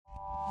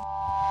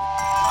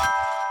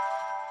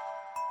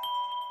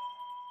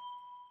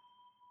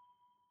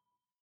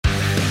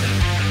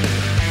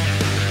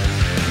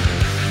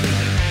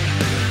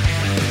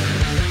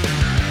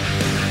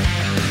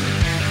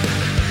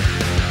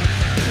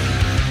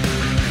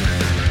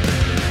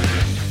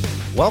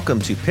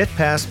Welcome to Pit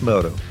Past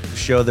Moto, the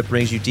show that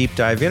brings you deep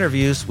dive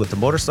interviews with the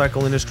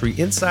motorcycle industry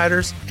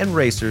insiders and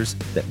racers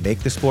that make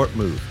the sport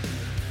move.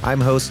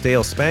 I'm host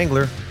Dale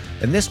Spangler,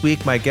 and this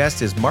week my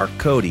guest is Mark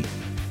Coday,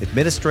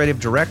 Administrative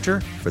Director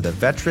for the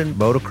Veteran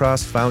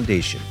Motocross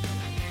Foundation.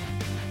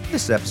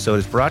 This episode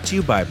is brought to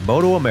you by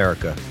Moto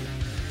America.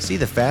 See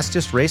the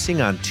fastest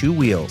racing on two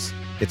wheels.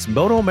 It's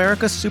Moto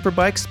America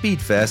Superbike Speed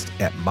Fest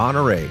at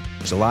Monterey,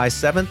 July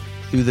 7th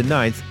through the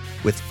 9th,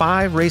 with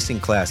 5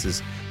 racing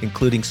classes,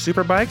 including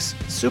Superbikes,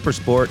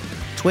 Supersport,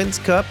 Twins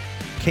Cup,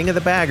 King of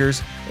the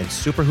Baggers, and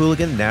Super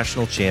Hooligan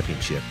National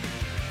Championship.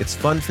 It's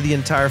fun for the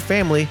entire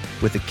family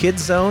with a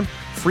kids zone,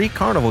 free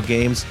carnival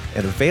games,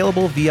 and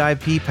available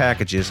VIP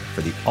packages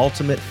for the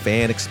ultimate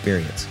fan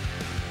experience.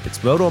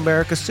 It's Moto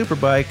America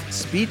Superbike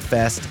Speed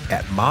Fest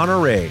at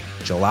Monterey,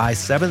 July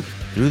 7th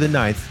through the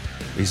 9th.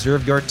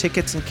 Reserve your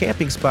tickets and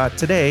camping spot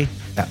today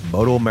at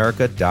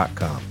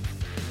motoamerica.com.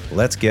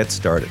 Let's get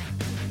started.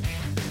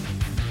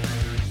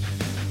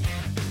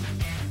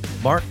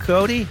 Mark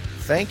Coday,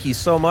 thank you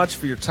so much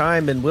for your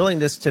time and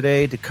willingness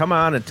today to come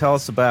on and tell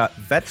us about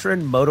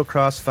Veteran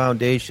Motocross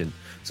Foundation.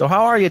 So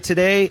how are you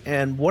today,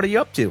 and what are you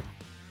up to?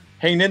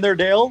 Hanging in there,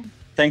 Dale.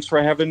 Thanks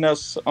for having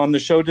us on the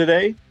show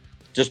today.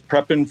 Just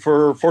prepping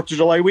for 4th of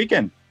July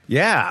weekend.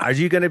 Yeah. Are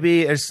you going to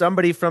be, is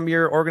somebody from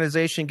your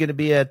organization going to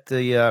be at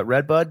the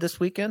Redbud this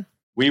weekend?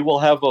 We will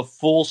have a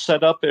full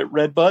setup at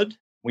Redbud.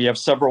 We have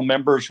several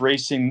members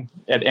racing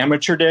at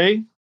Amateur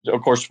Day.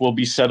 Of course, we'll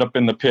be set up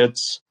in the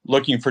pits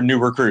looking for new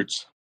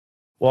recruits.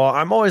 Well,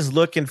 I'm always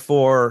looking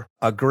for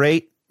a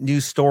great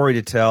new story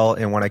to tell.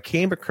 And when I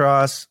came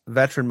across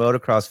Veteran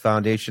Motocross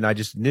Foundation, I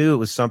just knew it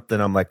was something.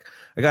 I'm like,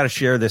 I got to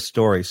share this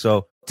story.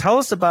 So tell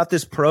us about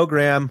this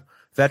program,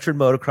 Veteran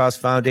Motocross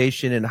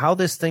Foundation, and how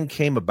this thing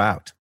came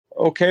about.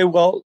 Okay,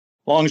 well,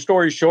 long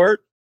story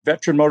short,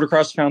 Veteran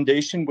Motocross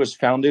Foundation was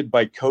founded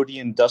by Coday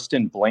and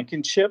Dustin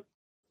Blankenship,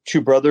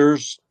 2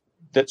 brothers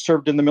that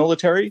served in the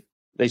military.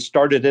 They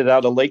started it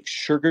out of Lake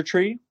Sugar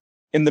Tree.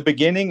 In the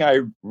beginning,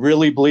 I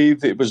really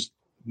believe it was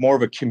more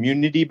of a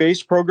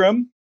community-based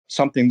program,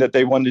 something that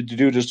they wanted to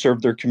do to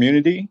serve their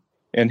community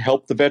and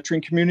help the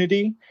veteran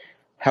community.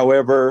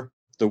 However,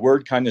 the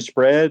word kind of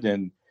spread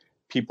and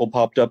people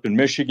popped up in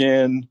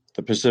Michigan,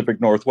 the Pacific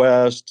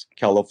Northwest,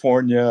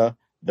 California,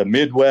 the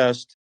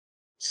Midwest.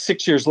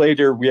 6 years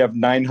later, we have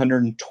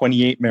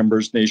 928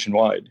 members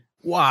nationwide.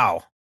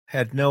 Wow.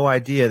 Had no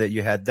idea that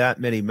you had that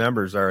many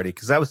members already.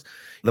 Because that was,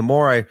 the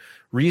more I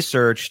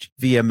researched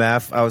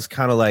VMF, I was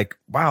kind of like,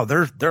 wow,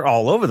 they're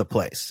all over the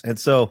place. And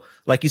so,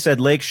 like you said,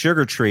 Lake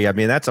Sugar Tree, I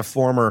mean, that's a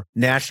former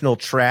national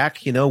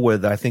track, you know,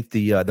 with I think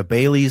the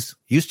Baileys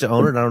used to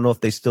own it. I don't know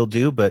if they still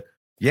do, but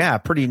yeah,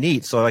 pretty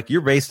neat. So like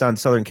you're based on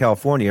Southern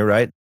California,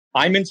 right?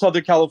 I'm in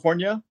Southern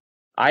California.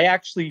 I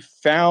actually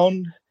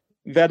found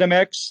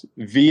VetMX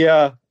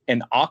via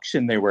an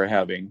auction they were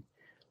having.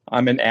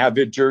 I'm an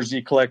avid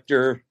jersey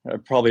collector. I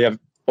probably have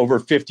over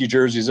 50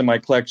 jerseys in my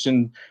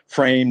collection,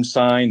 framed,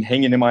 signed,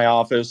 hanging in my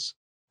office.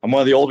 I'm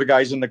one of the older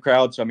guys in the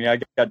crowd. So, I mean, I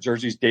got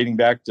jerseys dating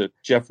back to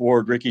Jeff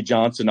Ward, Ricky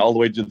Johnson, all the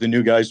way to the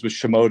new guys with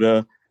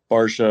Shimoda,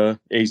 Barsha,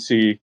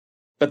 AC.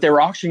 But they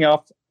were auctioning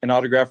off an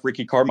autographed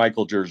Ricky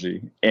Carmichael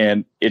jersey,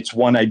 and it's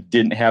one I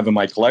didn't have in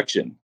my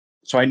collection.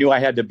 So I knew I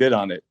had to bid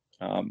on it.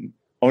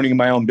 Owning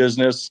my own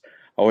business,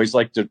 I always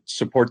like to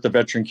support the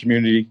veteran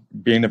community,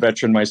 being a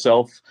veteran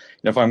myself.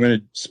 And if I'm going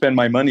to spend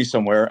my money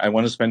somewhere, I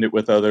want to spend it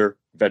with other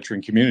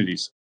veteran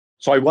communities.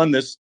 So I won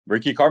this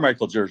Ricky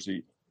Carmichael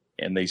jersey,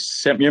 and they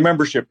sent me a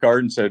membership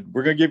card and said,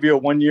 we're going to give you a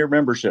 1-year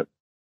membership.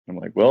 I'm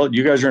like, well,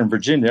 you guys are in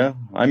Virginia.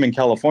 I'm in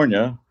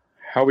California.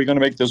 How are we going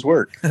to make this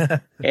work?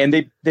 And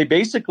they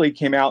basically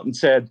came out and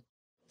said,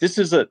 this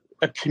is a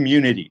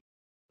community.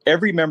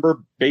 Every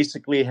member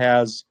basically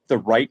has the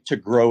right to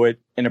grow it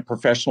in a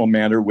professional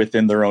manner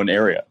within their own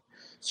area.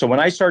 So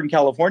when I started in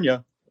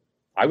California,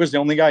 I was the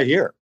only guy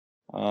here.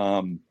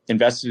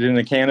 Invested in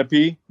a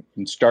canopy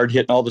and started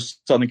hitting all the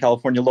Southern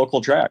California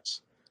local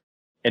tracks.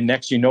 And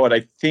next, you know it,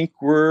 I think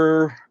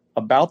we're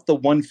about the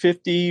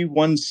 150,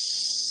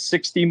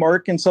 160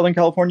 mark in Southern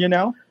California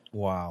now.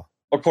 Wow.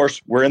 Of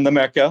course, we're in the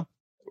Mecca.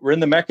 We're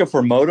in the Mecca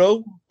for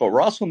moto, but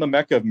we're also in the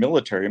Mecca of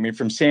military. I mean,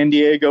 from San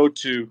Diego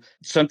to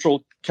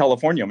Central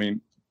California, I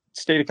mean,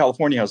 the state of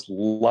California has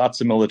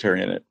lots of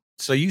military in it.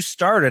 So you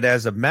started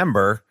as a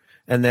member,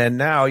 and then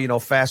now, you know,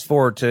 fast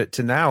forward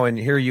to now, and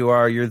here you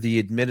are, you're the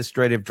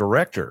administrative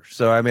director.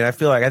 So, I mean, I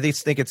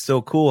just think it's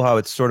so cool how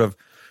it sort of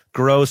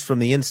grows from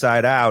the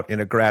inside out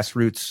in a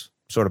grassroots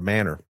sort of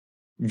manner.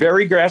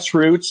 Very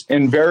grassroots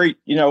and very,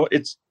 you know,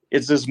 it's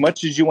as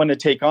much as you want to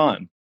take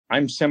on.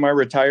 I'm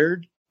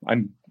semi-retired.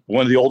 I'm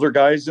one of the older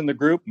guys in the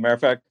group. Matter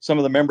of fact, some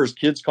of the members'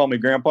 kids call me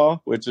grandpa,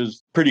 which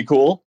is pretty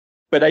cool.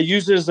 But I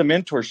use it as a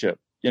mentorship.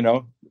 You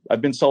know,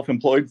 I've been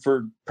self-employed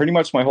for pretty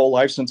much my whole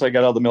life since I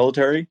got out of the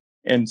military.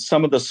 And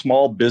some of the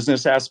small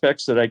business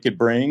aspects that I could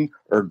bring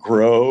or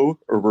grow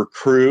or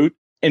recruit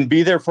and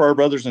be there for our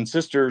brothers and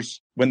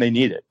sisters when they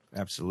need it.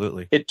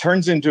 Absolutely. It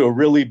turns into a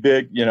really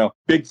big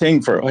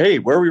thing for, hey,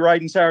 where are we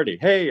riding Saturday?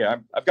 Hey,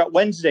 I've got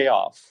Wednesday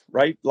off,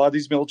 right? A lot of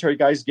these military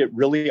guys get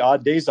really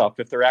odd days off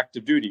if they're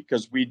active duty,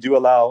 because we do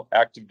allow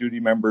active duty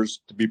members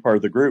to be part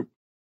of the group.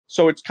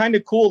 So it's kind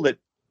of cool that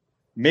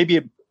maybe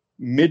a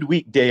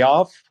midweek day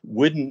off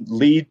wouldn't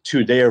lead to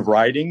a day of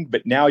riding,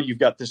 but now you've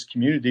got this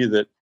community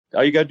that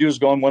all you got to do is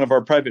go on one of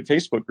our private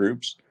Facebook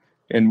groups,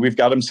 and we've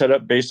got them set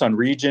up based on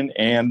region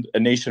and a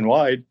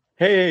nationwide.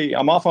 Hey,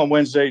 I'm off on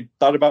Wednesday,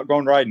 thought about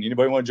going riding.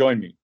 Anybody want to join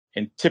me?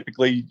 And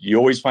typically you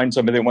always find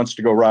somebody that wants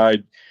to go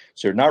ride.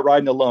 So you're not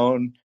riding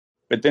alone,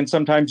 but then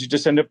sometimes you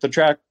just end up the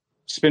track,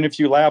 spin a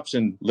few laps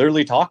and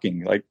literally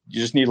talking. Like, you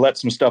just need to let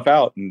some stuff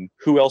out, and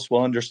who else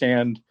will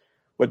understand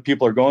what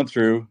people are going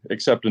through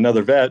except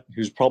another vet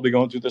who's probably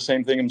going through the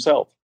same thing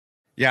himself.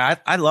 Yeah,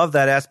 I love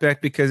that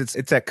aspect, because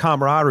it's that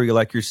camaraderie,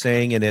 like you're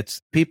saying, and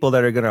it's people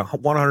that are going to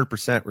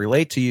 100%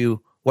 relate to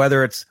you,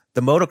 whether it's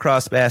the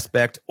motocross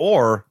aspect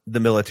or the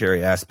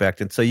military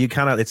aspect. And so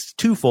it's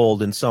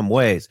twofold in some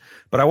ways.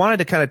 But I wanted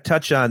to kind of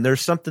touch on,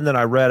 there's something that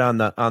I read on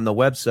the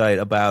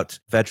website about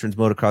Veterans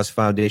Motocross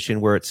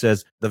Foundation, where it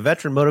says the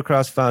Veteran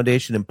Motocross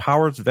Foundation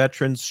empowers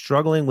veterans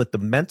struggling with the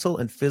mental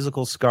and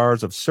physical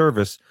scars of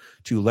service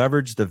to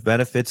leverage the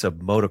benefits of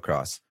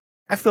motocross.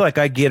 I feel like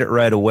I get it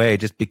right away,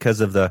 just because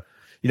of the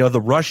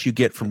rush you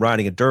get from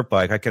riding a dirt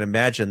bike. I can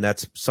imagine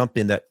that's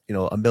something that,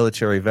 a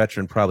military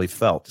veteran probably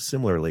felt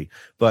similarly.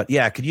 But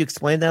yeah, could you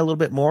explain that a little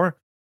bit more?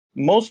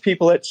 Most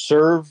people that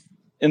serve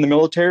in the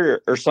military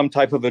are some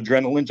type of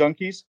adrenaline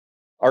junkies.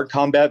 Our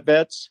combat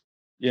vets,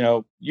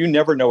 you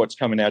never know what's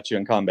coming at you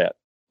in combat.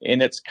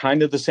 And it's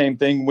kind of the same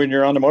thing when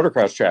you're on a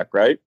motocross track,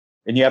 right?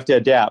 And you have to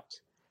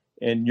adapt,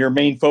 and your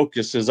main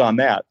focus is on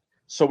that.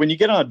 So when you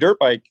get on a dirt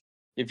bike,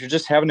 if you're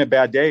just having a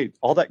bad day,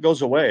 all that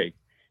goes away.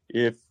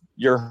 If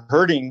you're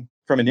hurting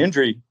from an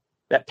injury,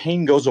 that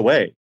pain goes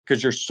away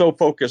because you're so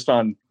focused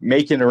on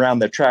making around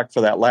the track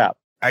for that lap.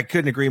 I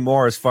couldn't agree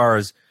more. As far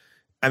as,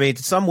 in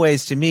some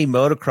ways, to me,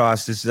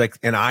 motocross is like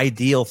an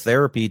ideal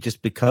therapy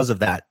just because of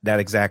that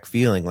exact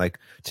feeling. Like,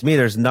 to me,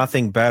 there's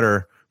nothing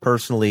better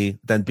personally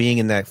than being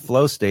in that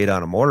flow state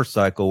on a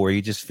motorcycle, where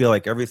you just feel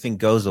like everything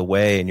goes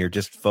away and you're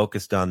just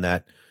focused on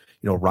that,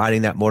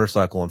 riding that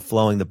motorcycle and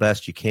flowing the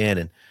best you can.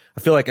 And I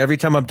feel like every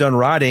time I'm done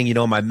riding,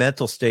 my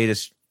mental state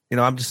is,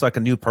 I'm just like a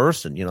new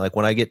person. Like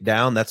when I get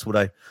down, that's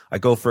what I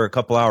go for a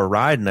couple hour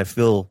ride, and I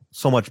feel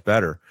so much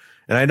better.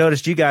 And I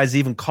noticed you guys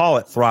even call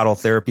it throttle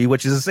therapy,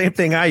 which is the same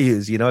thing I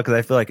use, because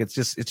I feel like it's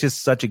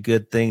just such a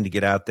good thing to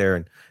get out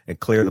there and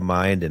clear the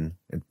mind and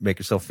make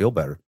yourself feel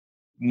better.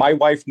 My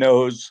wife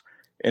knows,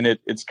 and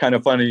it's kind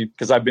of funny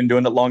because I've been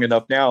doing it long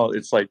enough now.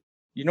 It's like,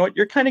 you know what,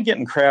 you're kind of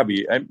getting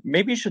crabby.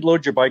 Maybe you should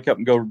load your bike up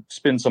and go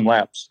spin some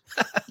laps.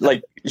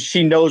 Like,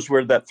 she knows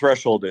where that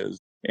threshold is.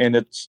 And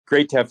it's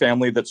great to have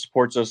family that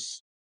supports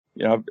us.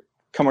 I've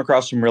come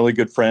across some really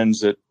good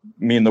friends that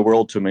mean the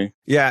world to me.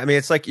 Yeah,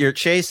 it's like you're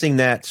chasing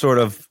that sort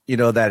of,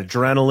 that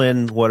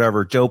adrenaline,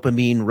 whatever,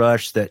 dopamine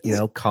rush that,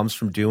 comes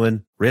from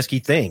doing risky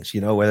things,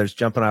 whether it's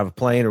jumping out of a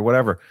plane or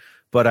whatever.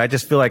 But I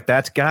just feel like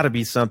that's got to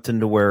be something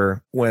to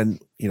where when,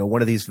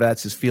 one of these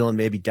vets is feeling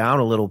maybe down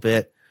a little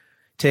bit,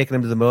 taking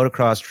them to the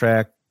motocross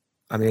track,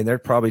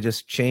 that probably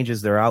just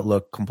changes their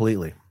outlook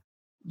completely.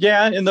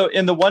 Yeah, and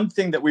the one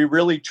thing that we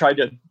really try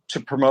to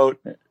promote,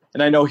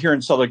 and I know here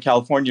in Southern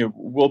California,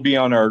 we'll be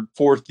on our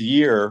 4th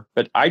year,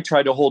 but I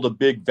try to hold a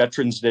big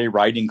Veterans Day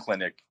riding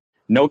clinic.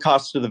 No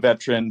cost to the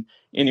veteran,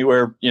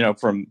 anywhere,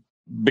 from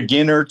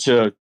beginner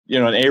to,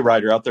 an A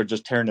rider out there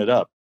just tearing it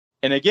up.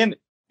 And again,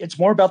 it's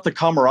more about the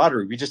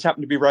camaraderie. We just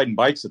happen to be riding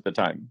bikes at the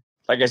time.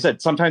 Like I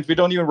said, sometimes we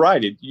don't even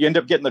ride it. You end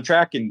up getting the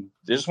track and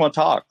they just want to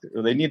talk.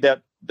 They need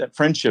that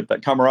friendship,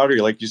 that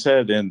camaraderie, like you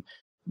said. And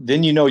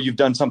then you've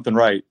done something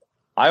right.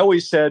 I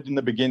always said in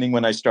the beginning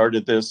when I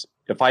started this,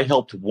 if I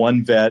helped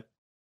one vet,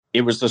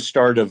 it was the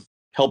start of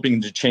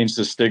helping to change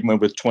the stigma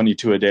with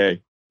 22 a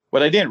day.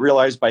 What I didn't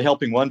realize, by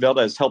helping one vet,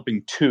 I was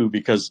helping two,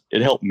 because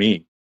it helped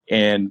me.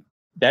 And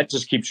that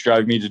just keeps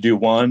driving me to do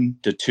 1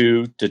 to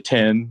 2 to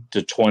 10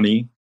 to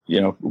 20.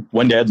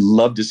 One day I'd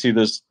love to see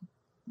this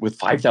with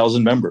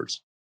 5,000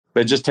 members,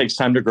 but it just takes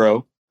time to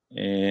grow.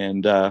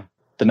 And the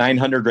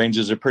 900 range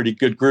is a pretty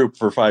good group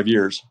for 5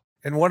 years.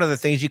 And one of the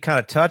things you kind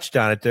of touched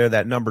on it there,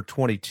 that number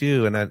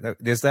 22, and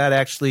is that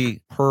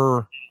actually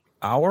per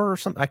hour or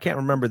something? I can't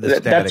remember the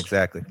stat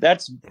exactly.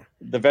 That's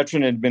the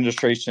Veteran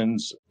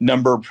Administration's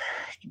number,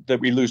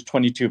 that we lose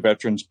 22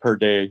 veterans per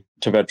day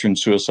to veteran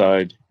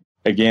suicide.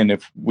 Again,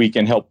 if we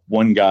can help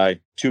one guy,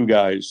 2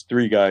 guys,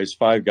 3 guys,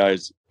 5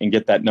 guys, and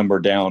get that number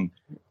down,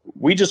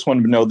 we just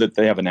want to know that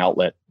they have an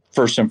outlet.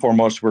 First and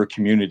foremost, we're a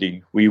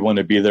community. We want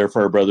to be there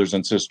for our brothers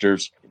and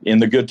sisters in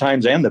the good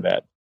times and the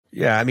bad.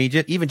 Yeah,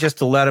 even just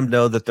to let them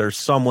know that there's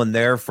someone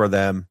there for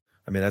them,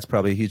 that's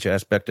probably a huge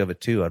aspect of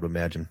it too, I'd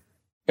imagine.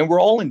 And we're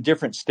all in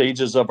different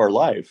stages of our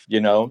life.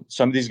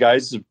 Some of these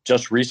guys have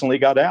just recently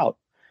got out.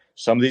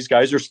 Some of these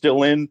guys are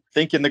still in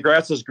thinking the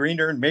grass is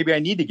greener and maybe I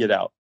need to get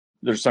out.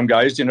 There's some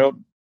guys,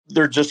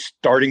 they're just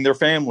starting their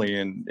family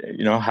and,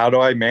 how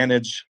do I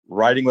manage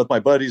riding with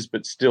my buddies,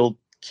 but still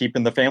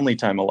keeping the family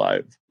time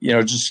alive,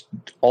 just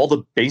all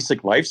the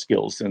basic life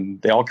skills,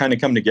 and they all kind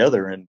of come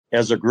together. And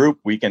as a group,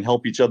 we can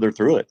help each other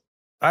through it.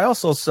 I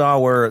also saw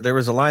where there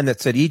was a line that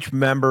said each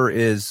member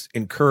is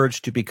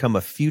encouraged to become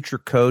a future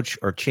coach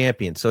or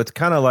champion. So it's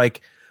kind of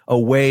like a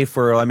way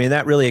for,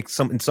 that really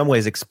in some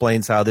ways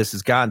explains how this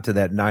has gotten to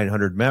that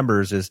 900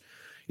 members is,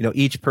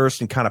 each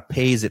person kind of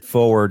pays it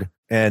forward.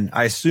 And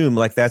I assume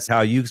like that's how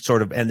you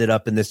sort of ended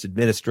up in this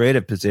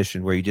administrative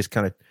position where you just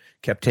kind of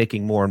kept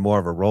taking more and more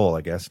of a role,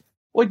 I guess.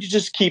 Well, you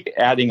just keep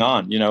adding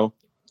on,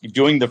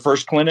 doing the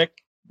first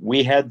clinic.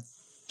 We had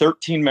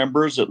 13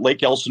 members at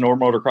Lake Elsinore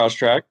Motocross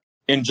Track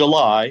in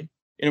July, and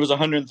it was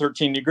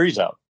 113 degrees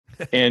out.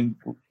 And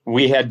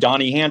we had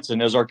Donnie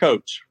Hansen as our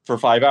coach for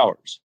 5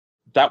 hours.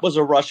 That was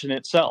a rush in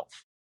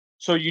itself.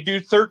 So you do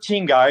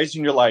 13 guys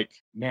and you're like,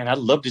 man, I'd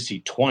love to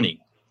see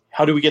 20.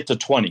 How do we get to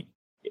 20?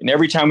 And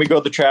every time we go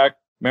to the track,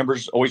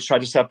 members always try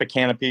to set up a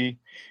canopy.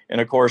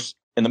 And of course,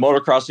 in the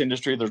motocross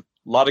industry, there's a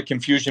lot of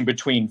confusion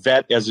between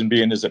vet as in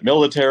being, is it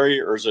military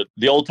or is it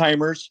the old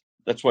timers?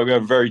 That's why we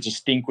have a very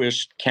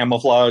distinguished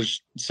camouflage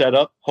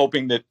setup,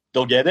 hoping that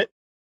they'll get it.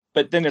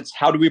 But then it's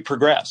how do we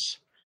progress?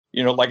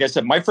 Like I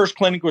said, my first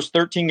clinic was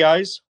 13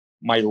 guys.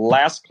 My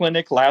last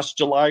clinic last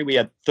July, we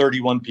had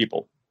 31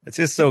 people. It's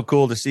just so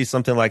cool to see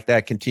something like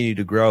that continue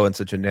to grow in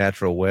such a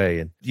natural way.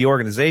 And the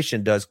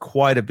organization does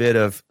quite a bit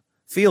of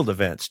field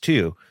events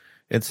too.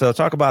 And so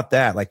talk about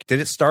that. Like, did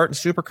it start in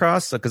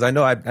Supercross? Because I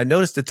know I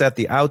noticed it's at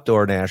the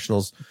Outdoor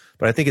Nationals,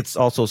 but I think it's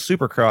also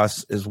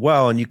Supercross as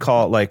well. And you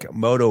call it like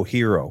Moto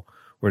Hero,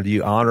 where do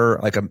you honor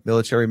like a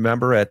military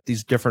member at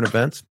these different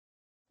events?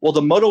 Well,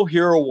 the Moto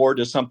Hero Award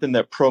is something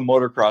that Pro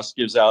Motocross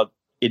gives out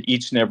at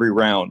each and every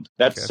round.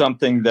 That's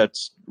something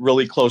that's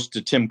really close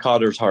to Tim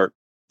Cotter's heart.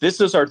 This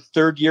is our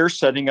third year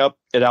setting up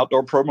at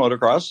Outdoor Pro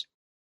Motocross,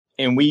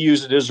 and we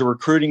use it as a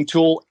recruiting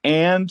tool,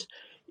 and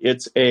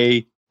it's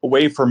a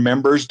way for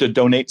members to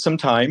donate some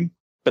time.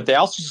 But they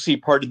also see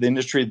part of the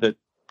industry that,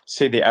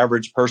 say, the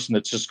average person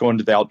that's just going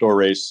to the outdoor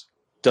race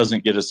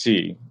doesn't get to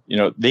see.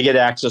 They get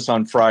access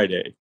on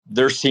Friday.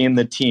 They're seeing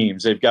the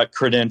teams. They've got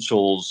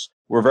credentials.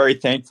 We're very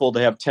thankful to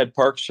have Ted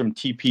Parks from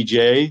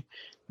TPJ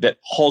that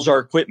hauls our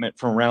equipment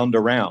from round to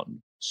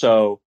round.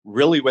 So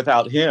really,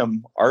 without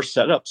him, our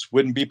setups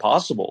wouldn't be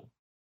possible.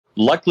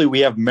 Luckily, we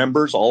have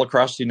members all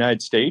across the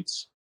United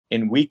States,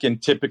 and we can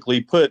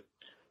typically put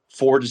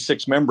 4 to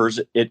 6 members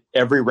at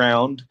every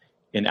round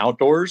in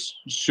outdoors,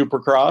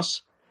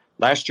 Supercross.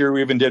 Last year,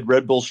 we even did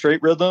Red Bull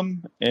Straight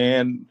Rhythm,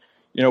 and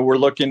we're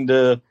looking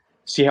to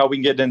see how we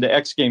can get into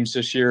X Games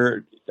this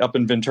year up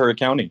in Ventura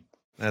County.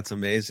 That's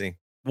amazing.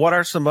 What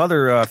are some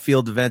other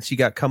field events you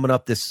got coming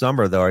up this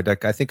summer, though?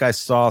 I think I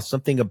saw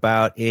something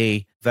about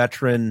a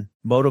veteran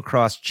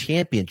motocross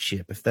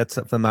championship, if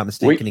I'm not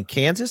mistaken, in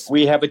Kansas.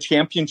 We have a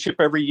championship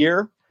every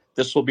year.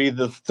 This will be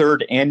the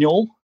 3rd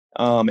annual.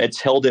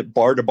 It's held at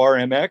Bar to Bar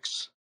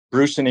MX.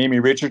 Bruce and Amy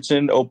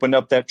Richardson opened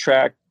up that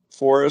track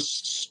for us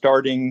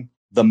starting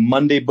the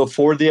Monday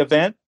before the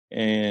event.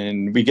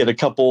 And we get a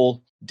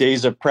couple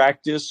days of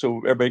practice so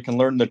everybody can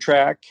learn the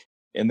track.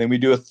 And then we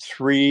do a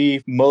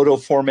 3 moto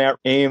format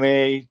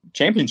AMA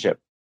championship.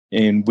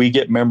 And we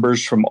get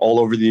members from all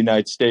over the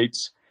United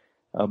States.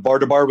 Bar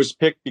to Bar was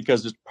picked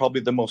because it's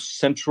probably the most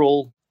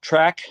central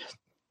track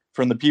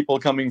from the people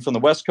coming from the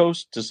West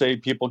Coast to, say,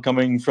 people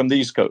coming from the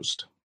East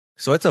Coast.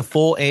 So it's a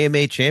full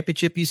AMA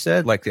championship, you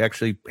said? Like to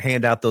actually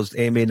hand out those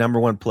AMA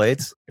 #1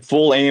 plates?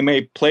 Full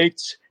AMA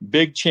plates,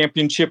 big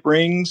championship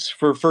rings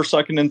for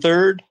 1st, 2nd, and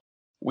 3rd.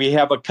 We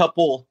have a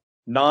couple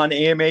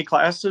non-AMA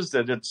classes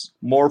that it's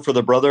more for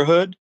the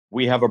brotherhood.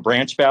 We have a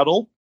branch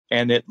battle,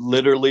 and it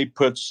literally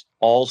puts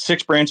all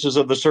 6 branches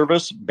of the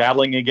service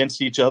battling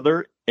against each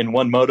other in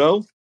one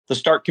moto. The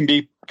start can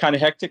be kind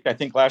of hectic. I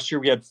think last year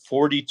we had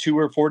 42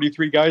 or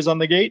 43 guys on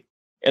the gate,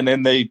 and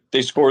then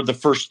they scored the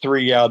first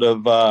 3 out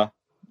of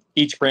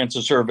each branch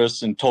of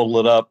service and total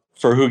it up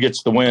for who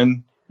gets the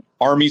win.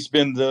 Army's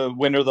been the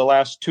winner the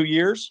last 2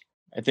 years.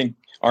 I think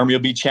Army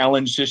will be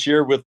challenged this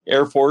year with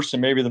Air Force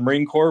and maybe the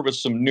Marine Corps with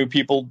some new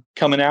people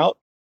coming out,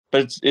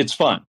 but it's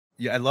fun.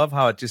 Yeah, I love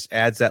how it just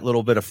adds that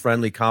little bit of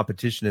friendly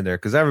competition in there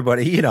because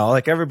everybody,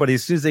 everybody,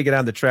 as soon as they get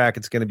on the track,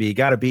 it's going to be, you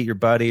got to beat your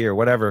buddy or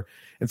whatever.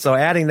 And so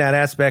adding that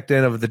aspect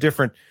in of the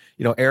different,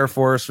 Air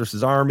Force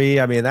versus Army,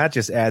 that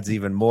just adds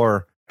even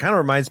more. Kind of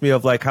reminds me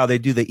of like how they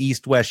do the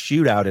East-West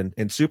shootout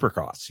in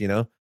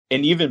Supercross,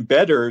 And even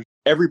better,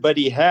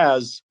 everybody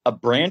has a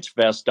branch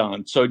vest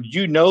on. So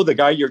the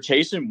guy you're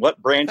chasing,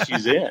 what branch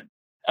he's in.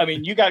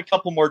 You got a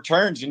couple more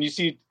turns and you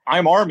see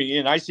I'm Army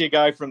and I see a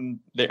guy from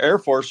the Air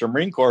Force or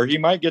Marine Corps, he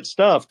might get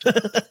stuffed.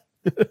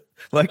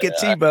 Like a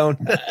T-bone.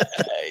 At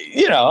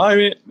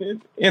the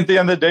end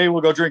of the day,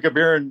 we'll go drink a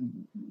beer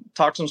and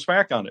talk some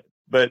smack on it.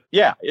 But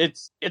yeah,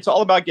 it's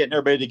all about getting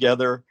everybody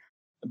together.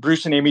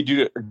 Bruce and Amy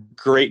do a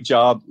great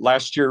job.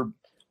 Last year,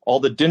 all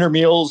the dinner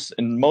meals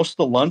and most of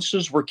the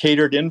lunches were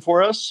catered in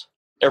for us.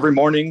 Every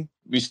morning,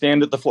 we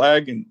stand at the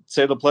flag and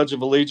say the Pledge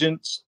of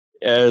Allegiance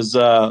as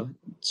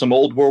some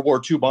old World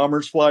War II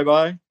bombers fly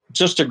by.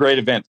 Just a great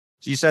event.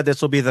 So you said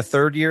this will be the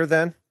 3rd year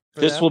then?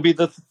 This will be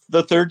the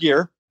 3rd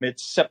year.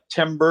 It's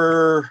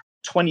September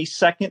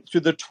 22nd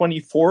through the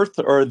 24th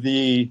are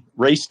the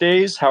race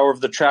days. However,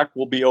 the track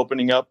will be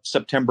opening up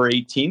September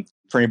 18th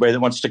for anybody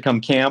that wants to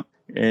come camp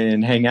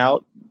and hang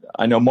out.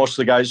 I know most of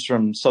the guys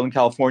from Southern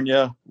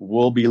California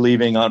will be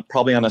leaving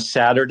probably on a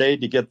Saturday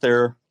to get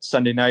there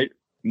Sunday night,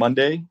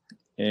 Monday.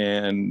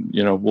 And,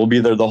 we'll be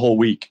there the whole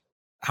week.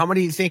 How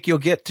many do you think you'll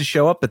get to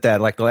show up at that?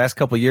 Like the last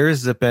couple of years,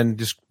 has it been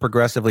just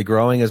progressively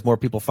growing as more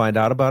people find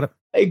out about it?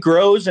 It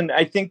grows. And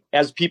I think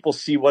as people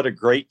see what a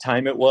great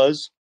time it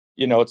was,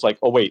 it's like,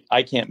 oh, wait,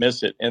 I can't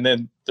miss it. And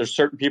then there's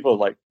certain people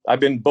like, I've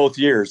been both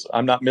years.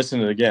 I'm not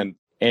missing it again.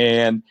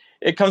 And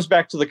it comes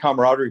back to the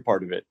camaraderie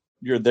part of it.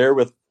 You're there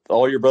with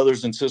all your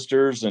brothers and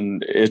sisters,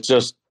 and it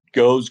just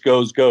goes.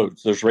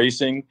 There's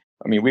racing.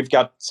 I mean, we've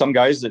got some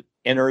guys that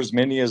enter as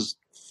many as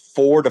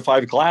 4 to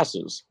 5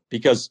 classes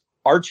because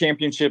our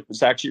championship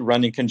is actually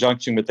run in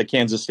conjunction with the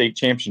Kansas State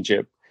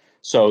Championship.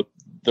 So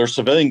there's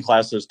civilian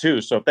classes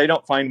too. So if they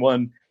don't find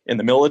one in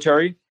the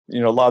military, a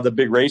lot of the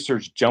big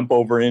racers jump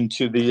over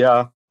into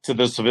the to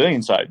the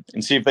civilian side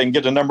and see if they can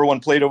get a number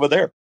 1 plate over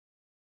there.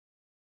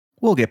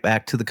 We'll get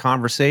back to the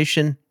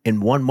conversation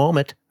in one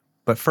moment.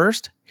 But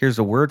first, here's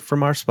a word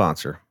from our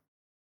sponsor.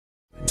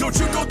 Don't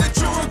you know that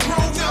you're a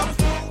grown-up?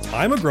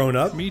 I'm a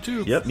grown-up. Me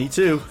too. Yep, me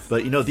too.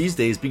 But these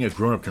days being a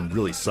grown-up can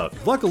really suck.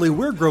 Luckily,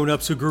 we're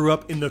grown-ups who grew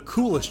up in the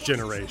coolest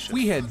generation.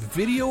 We had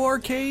video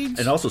arcades.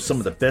 And also some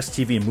of the best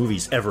TV and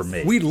movies ever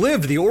made. We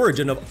lived the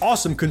origin of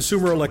awesome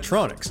consumer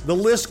electronics. The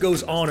list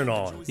goes on and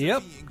on.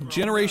 Yep,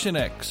 Generation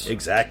X.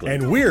 Exactly.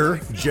 And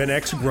we're Gen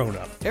X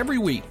grown-up. Every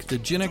week, the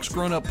Gen X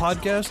Grown Up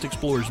podcast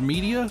explores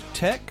media,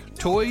 tech,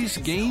 toys,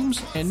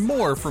 games, and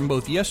more from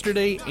both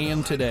yesterday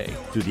and today.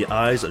 Through the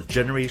eyes of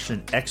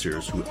Generation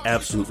Xers who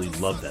absolutely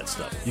love that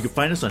stuff. You can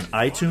find us on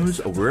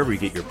iTunes or wherever you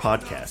get your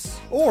podcasts.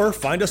 Or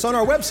find us on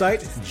our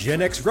website,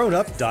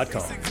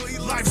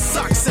 genxgrownup.com. Life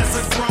sucks as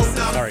a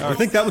grown-up. All right, you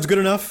think that was good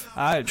enough?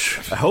 I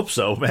hope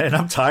so, man.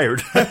 I'm tired.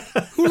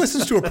 Who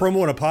listens to a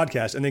promo on a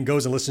podcast and then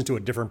goes and listens to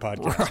a different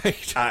podcast?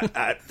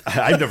 Right.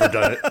 I've never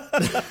done it.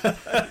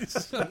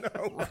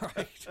 No.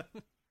 Right.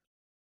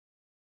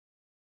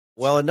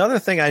 Well, another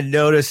thing I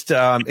noticed,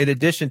 in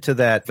addition to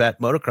that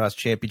motocross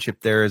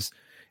championship, there is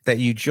that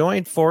you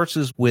joined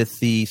forces with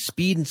the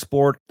speed and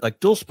sport, like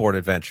dual sport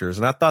adventures.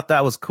 And I thought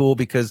that was cool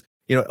because,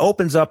 it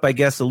opens up, I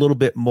guess, a little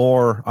bit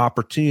more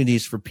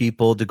opportunities for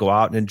people to go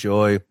out and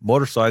enjoy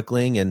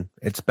motorcycling and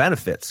its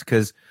benefits.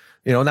 Because,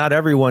 not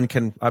everyone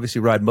can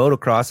obviously ride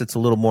motocross. It's a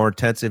little more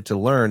intensive to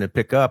learn and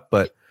pick up,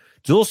 but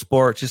dual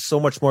sport just so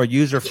much more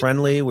user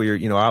friendly where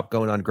you're, out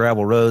going on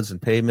gravel roads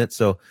and pavement.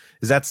 So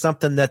is that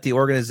something that the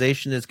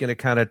organization is going to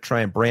kind of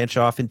try and branch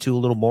off into a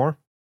little more?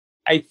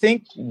 I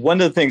think one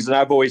of the things, and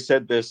I've always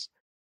said this,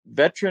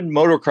 Veteran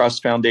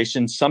Motocross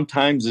Foundation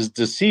sometimes is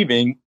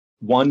deceiving,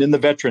 one, in the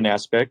veteran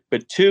aspect,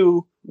 but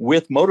two,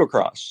 with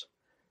motocross.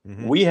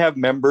 Mm-hmm. We have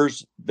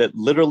members that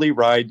literally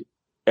ride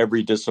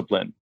every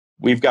discipline.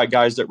 We've got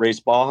guys that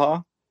race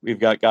Baja. We've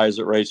got guys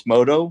that race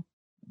moto.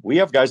 We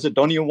have guys that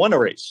don't even want to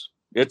race.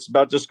 It's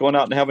about just going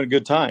out and having a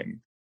good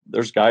time.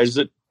 There's guys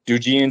that do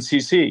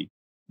GNCC.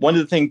 One of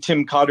the things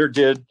Tim Cotter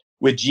did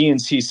with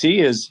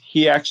GNCC is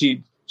he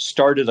actually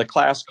started a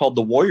class called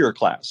the Warrior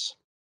class.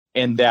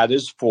 And that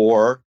is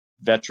for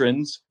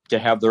veterans to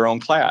have their own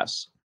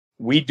class.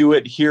 We do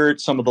it here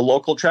at some of the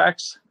local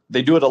tracks.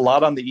 They do it a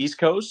lot on the East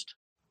Coast,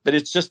 but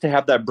it's just to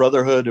have that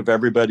brotherhood of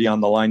everybody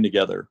on the line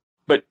together.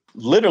 But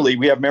literally,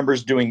 we have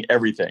members doing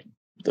everything.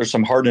 There's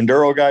some hard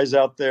enduro guys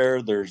out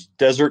there. There's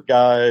desert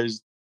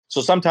guys. So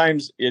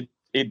sometimes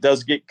it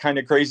does get kind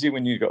of crazy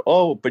when you go,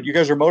 oh, but you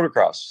guys are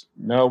motocross.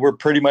 No, we're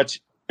pretty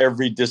much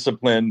every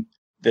discipline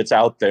that's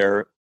out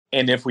there.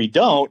 And if we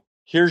don't,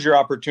 here's your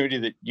opportunity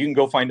that you can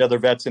go find other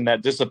vets in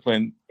that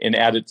discipline and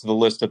add it to the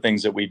list of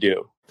things that we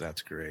do.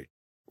 That's great.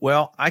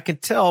 Well, I can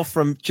tell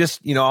from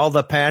just, all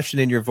the passion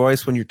in your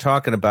voice when you're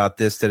talking about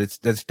this,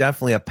 that's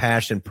definitely a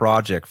passion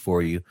project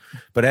for you.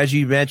 But as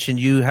you mentioned,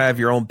 you have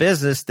your own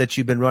business that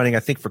you've been running, I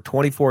think, for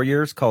 24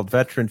 years called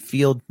Veteran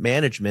Field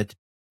Management.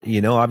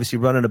 Obviously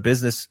running a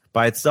business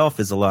by itself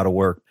is a lot of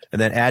work.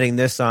 And then adding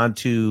this on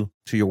to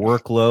your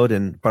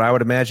workload. But I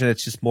would imagine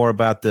it's just more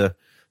about the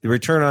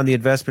return on the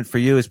investment for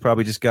you is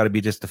probably just got to be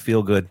just a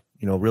feel good,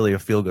 really a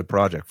feel good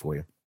project for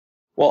you.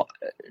 Well,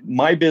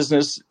 my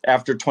business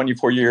after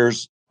 24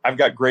 years, I've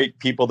got great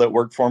people that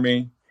work for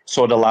me.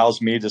 So it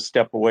allows me to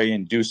step away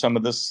and do some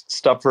of this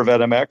stuff for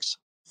VetMX.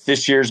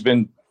 This year's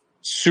been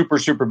super,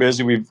 super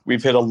busy.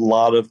 We've hit a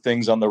lot of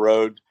things on the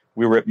road.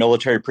 We were at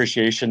Military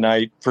Appreciation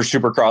Night for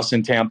Supercross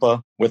in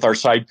Tampa with our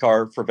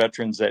sidecar for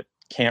veterans that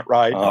can't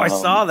ride. Oh, I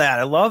saw that.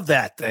 I love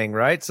that thing,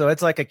 right? So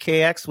it's like a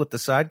KX with the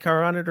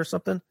sidecar on it or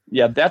something?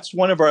 Yeah, that's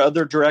one of our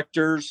other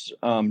directors,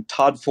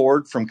 Todd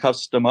Ford from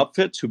Custom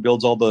Upfits, who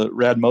builds all the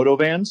rad moto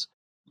vans.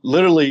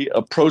 Literally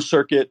a pro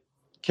circuit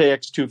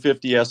KX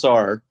 250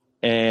 SR.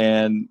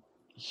 And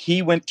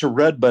he went to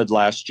Redbud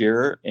last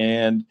year.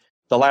 And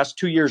the last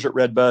 2 years at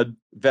Redbud,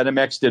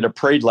 VetMX did a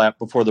parade lap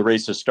before the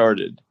races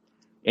started.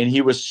 And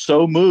he was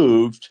so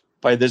moved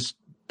by this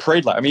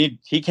parade lap. I mean,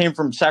 he came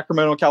from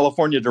Sacramento,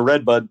 California to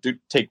Redbud to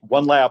take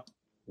one lap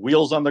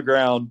wheels on the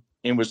ground,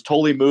 and was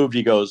totally moved.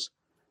 He goes,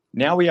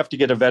 now we have to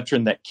get a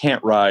veteran that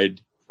can't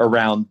ride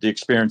around to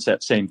experience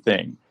that same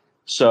thing.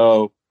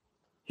 So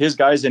his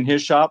guys in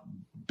his shop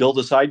built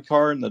a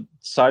sidecar in the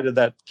side of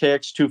that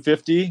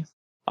KX250.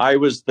 I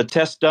was the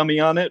test dummy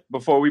on it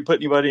before we put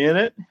anybody in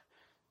it.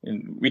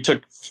 And we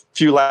took a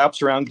few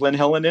laps around Glen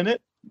Helen in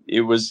it.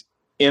 It was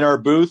in our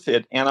booth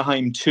at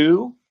Anaheim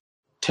 2.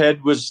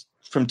 Ted was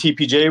from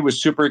TPJ, was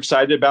super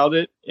excited about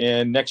it.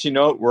 And next you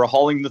know it, we're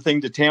hauling the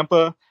thing to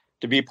Tampa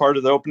to be part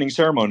of the opening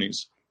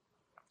ceremonies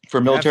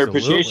for Military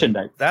Appreciation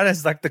Night. That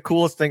is like the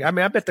coolest thing. I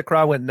mean, I bet the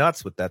crowd went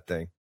nuts with that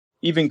thing.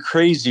 Even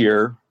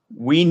crazier,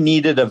 we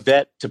needed a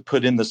vet to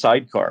put in the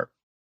sidecar.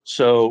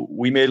 So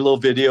we made a little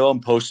video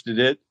and posted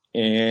it.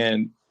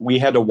 And we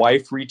had a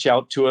wife reach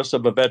out to us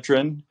of a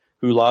veteran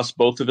who lost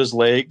both of his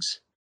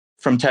legs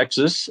from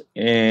Texas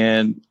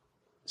and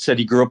said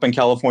he grew up in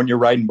California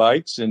riding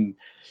bikes, and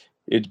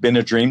it's been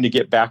a dream to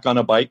get back on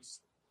a bike.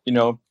 You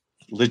know,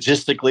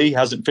 logistically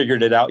hasn't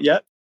figured it out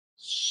yet.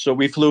 So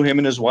we flew him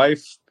and his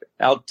wife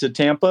out to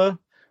Tampa.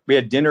 We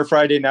had dinner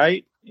Friday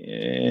night,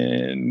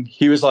 and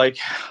he was like,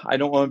 I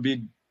don't want to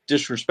be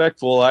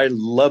disrespectful. I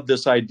love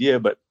this idea,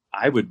 but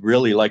I would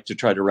really like to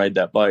try to ride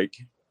that bike.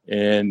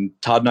 And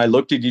Todd and I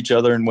looked at each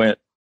other and went,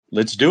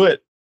 let's do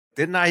it.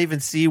 Didn't I even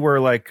see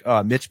where like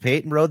Mitch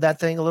Payton rode that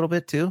thing a little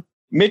bit too?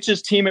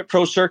 Mitch's team at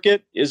Pro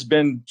Circuit has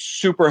been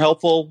super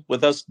helpful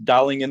with us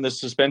dialing in the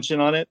suspension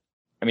on it.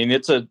 I mean,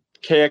 it's a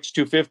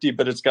KX250,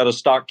 but it's got a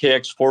stock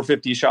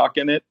KX450 shock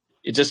in it.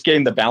 It's just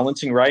getting the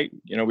balancing right.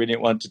 You know, we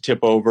didn't want it to tip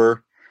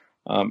over.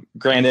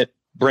 Granted,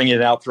 bring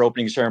it out for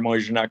opening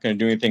ceremonies, you're not going to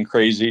do anything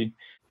crazy.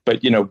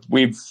 But, you know,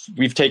 we've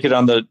taken it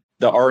on the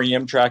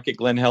REM track at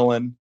Glen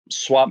Helen.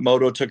 Swap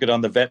Moto took it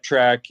on the vet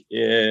track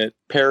at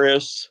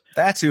Paris.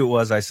 That's who it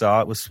was I saw.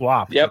 It was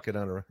Swap. Yep. Took it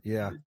on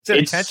it's an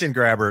attention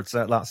grabber. It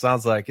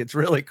sounds like it's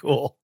really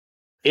cool.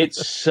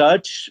 It's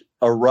such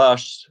a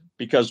rush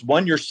because,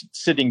 one, you're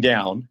sitting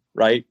down,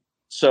 right?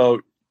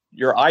 So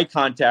your eye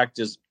contact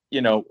is,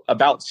 you know,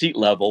 about seat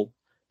level.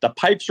 The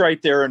pipe's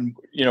right there and,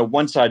 you know,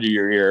 one side of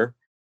your ear.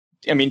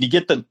 I mean, to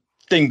get the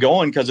thing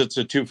going, because it's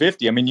a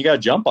 250, I mean, you got to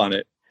jump on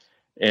it.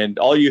 And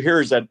all you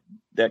hear is that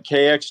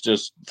KX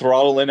just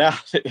throttling out.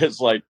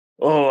 It's like,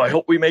 oh, I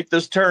hope we make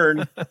this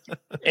turn.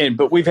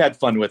 But we've had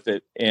fun with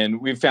it.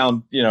 And we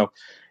found, you know,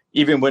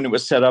 even when it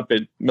was set up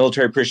at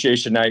Military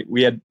Appreciation Night,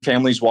 we had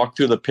families walk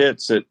through the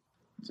pits that,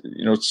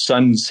 you know,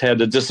 sons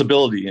had a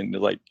disability, and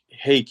they're like,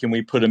 hey, can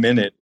we put him in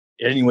it?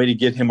 Any way to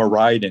get him a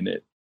ride in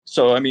it?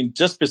 So, I mean,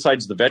 just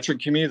besides the veteran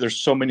community,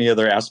 there's so many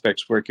other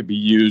aspects where it could be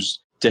used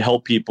to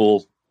help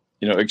people,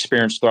 you know,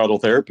 experience throttle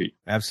therapy.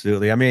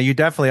 Absolutely. I mean, you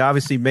definitely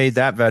obviously made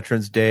that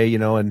Veterans Day, you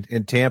know,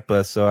 in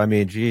Tampa. So, I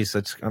mean, geez,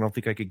 I don't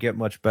think I could get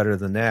much better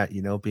than that,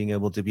 you know, being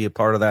able to be a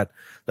part of that,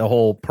 the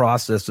whole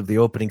process of the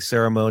opening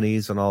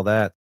ceremonies and all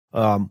that.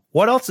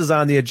 What else is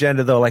on the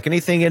agenda, though? Like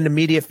anything in the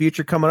immediate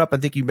future coming up? I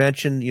think you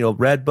mentioned, you know,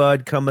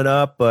 Redbud coming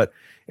up, but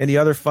any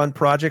other fun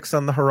projects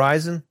on the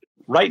horizon?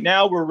 Right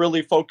now, we're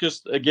really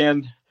focused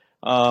again.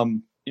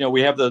 You know,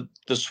 we have the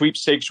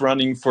sweepstakes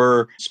running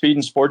for Speed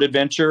and Sport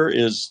Adventure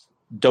is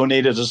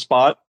donated a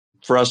spot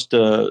for us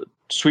to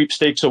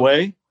sweepstakes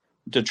away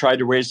to try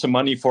to raise some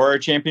money for our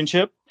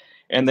championship.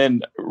 And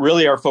then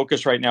really our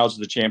focus right now is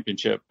the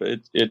championship.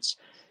 It's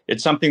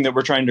something that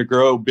we're trying to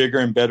grow bigger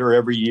and better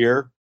every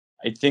year.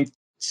 I think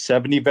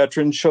 70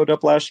 veterans showed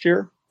up last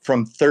year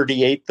from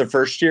 38 the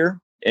first year.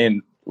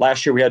 And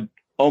last year we had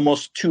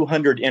almost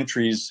 200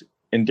 entries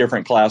in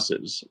different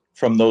classes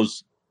from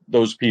those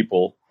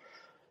people.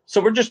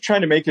 So we're just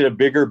trying to make it a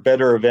bigger,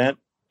 better event.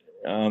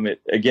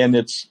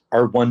 It's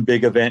our one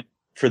big event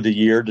for the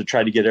year to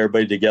try to get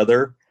everybody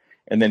together.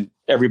 And then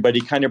everybody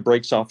kind of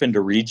breaks off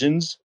into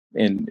regions,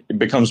 and it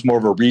becomes more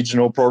of a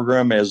regional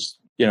program. As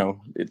you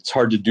know, it's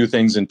hard to do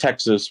things in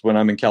Texas when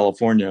I'm in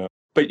California.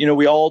 But, you know,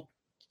 we all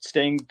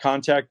stay in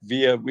contact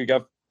we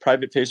got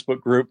private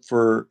Facebook group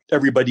for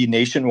everybody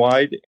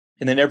nationwide.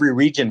 And then every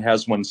region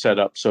has one set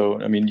up.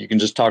 So, I mean, you can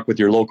just talk with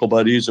your local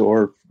buddies,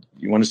 or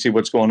you want to see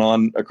what's going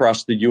on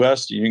across the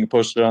U.S., you can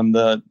post it on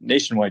the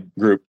nationwide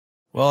group.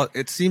 Well,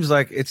 it seems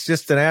like it's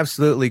just an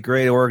absolutely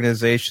great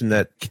organization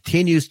that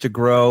continues to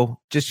grow.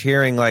 Just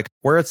hearing like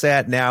where it's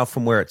at now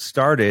from where it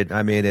started,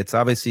 I mean, it's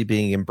obviously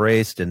being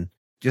embraced and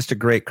just a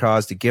great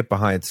cause to get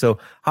behind. So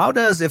how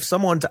does, if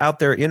someone's out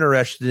there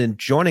interested in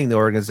joining the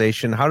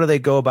organization, how do they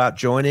go about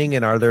joining?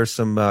 And are there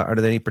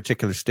any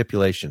particular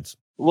stipulations?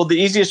 Well, the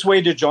easiest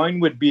way to join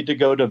would be to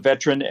go to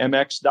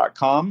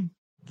veteranmx.com.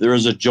 There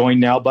is a join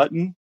now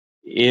button.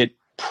 It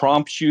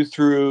prompts you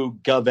through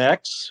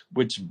GovX,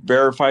 which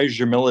verifies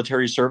your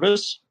military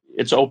service.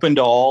 It's open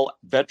to all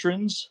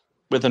veterans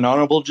with an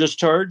honorable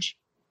discharge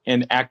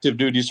and active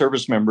duty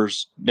service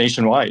members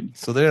nationwide.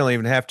 So they don't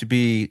even have to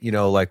be, you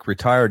know, like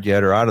retired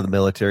yet or out of the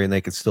military, and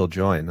they could still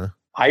join, huh?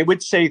 I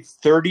would say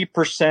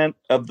 30%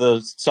 of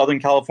the Southern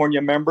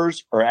California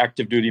members are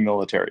active duty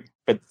military.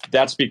 But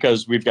that's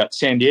because we've got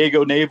San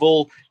Diego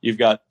Naval, you've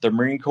got the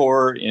Marine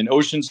Corps in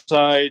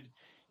Oceanside,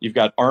 you've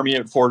got Army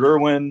at Fort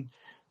Irwin.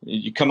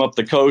 You come up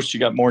the coast, you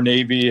got more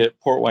Navy at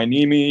Port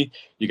Hueneme,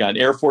 you got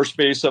Air Force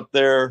Base up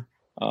there,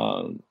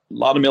 a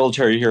lot of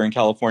military here in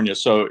California.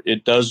 So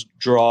it does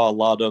draw a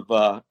lot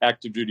of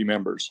active duty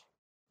members.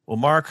 Well,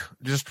 Mark,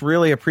 just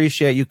really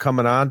appreciate you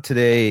coming on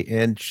today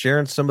and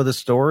sharing some of the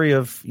story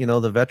of,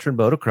 the Veteran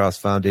Motocross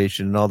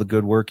Foundation and all the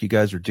good work you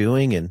guys are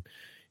doing, and,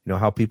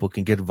 how people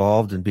can get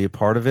involved and be a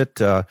part of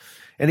it.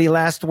 Any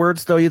last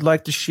words, though, you'd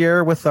like to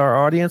share with our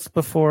audience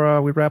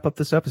before we wrap up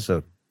this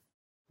episode?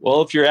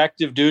 Well, if you're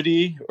active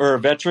duty or a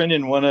veteran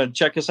and want to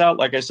check us out,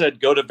 like I said,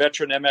 go to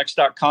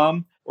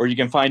veteranmx.com, or you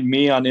can find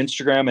me on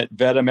Instagram at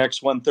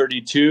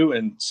vetmx132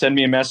 and send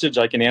me a message.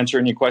 I can answer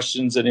any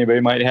questions that anybody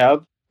might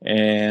have,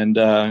 and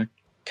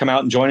come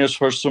out and join us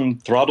for some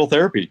throttle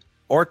therapy.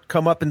 Or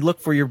come up and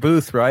look for your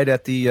booth, right,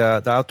 at the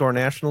Outdoor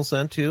Nationals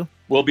then, too?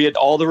 We'll be at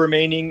all the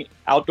remaining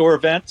outdoor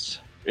events.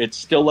 It's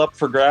still up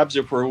for grabs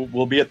if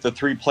we'll be at the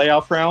 3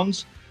 playoff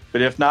rounds.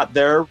 But if not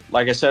there,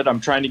 like I said,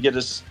 I'm trying to get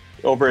us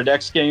over at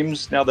X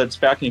Games now that it's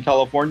back in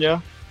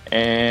California.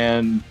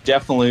 And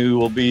definitely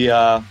we'll be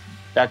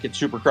back at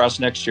Supercross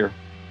next year.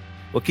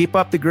 Well, keep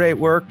up the great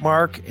work,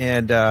 Mark.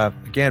 And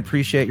again,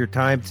 appreciate your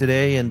time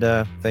today.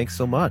 And thanks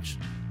so much.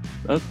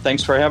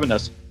 Thanks for having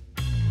us.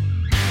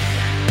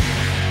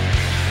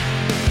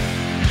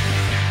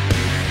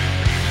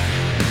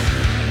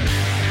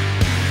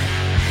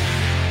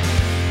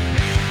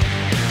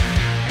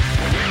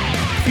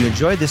 If you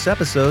enjoyed this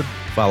episode,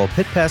 follow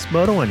Pit Pass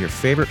Moto on your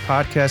favorite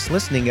podcast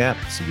listening app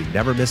so you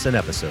never miss an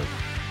episode.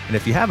 And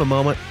if you have a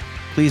moment,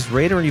 please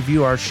rate or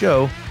review our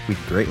show. We'd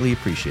greatly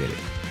appreciate it.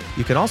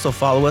 You can also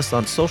follow us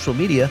on social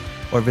media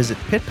or visit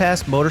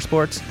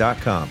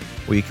pitpassmotorsports.com,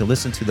 where you can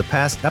listen to the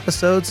past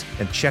episodes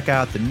and check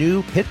out the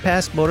new Pit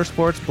Pass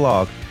Motorsports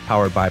blog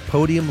powered by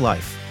Podium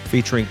Life,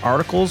 featuring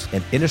articles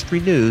and industry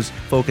news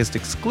focused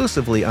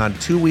exclusively on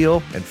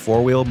 2-wheel and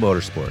 4-wheel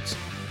motorsports.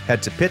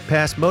 Head to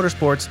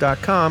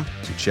pitpassmotorsports.com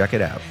to check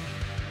it out.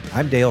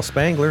 I'm Dale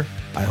Spangler.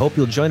 I hope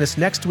you'll join us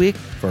next week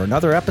for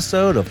another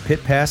episode of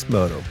Pit Pass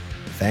Moto.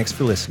 Thanks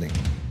for listening.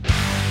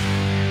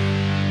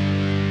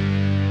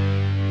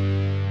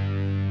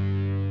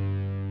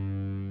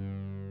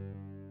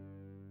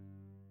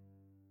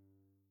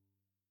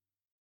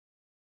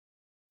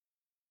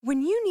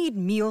 When you need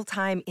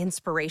mealtime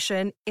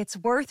inspiration, it's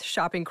worth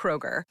shopping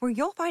Kroger, where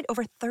you'll find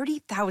over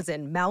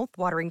 30,000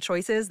 mouth-watering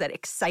choices that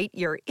excite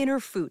your inner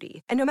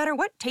foodie. And no matter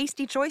what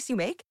tasty choice you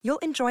make, you'll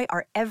enjoy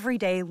our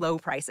everyday low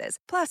prices,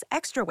 plus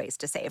extra ways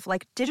to save,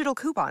 like digital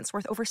coupons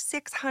worth over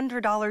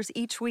 $600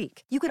 each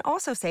week. You can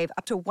also save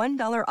up to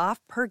 $1 off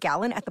per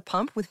gallon at the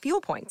pump with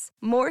fuel points.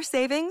 More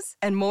savings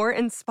and more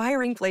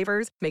inspiring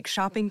flavors make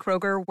shopping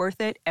Kroger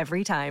worth it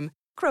every time.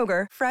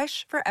 Kroger,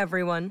 fresh for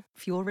everyone.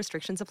 Fuel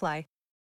restrictions apply.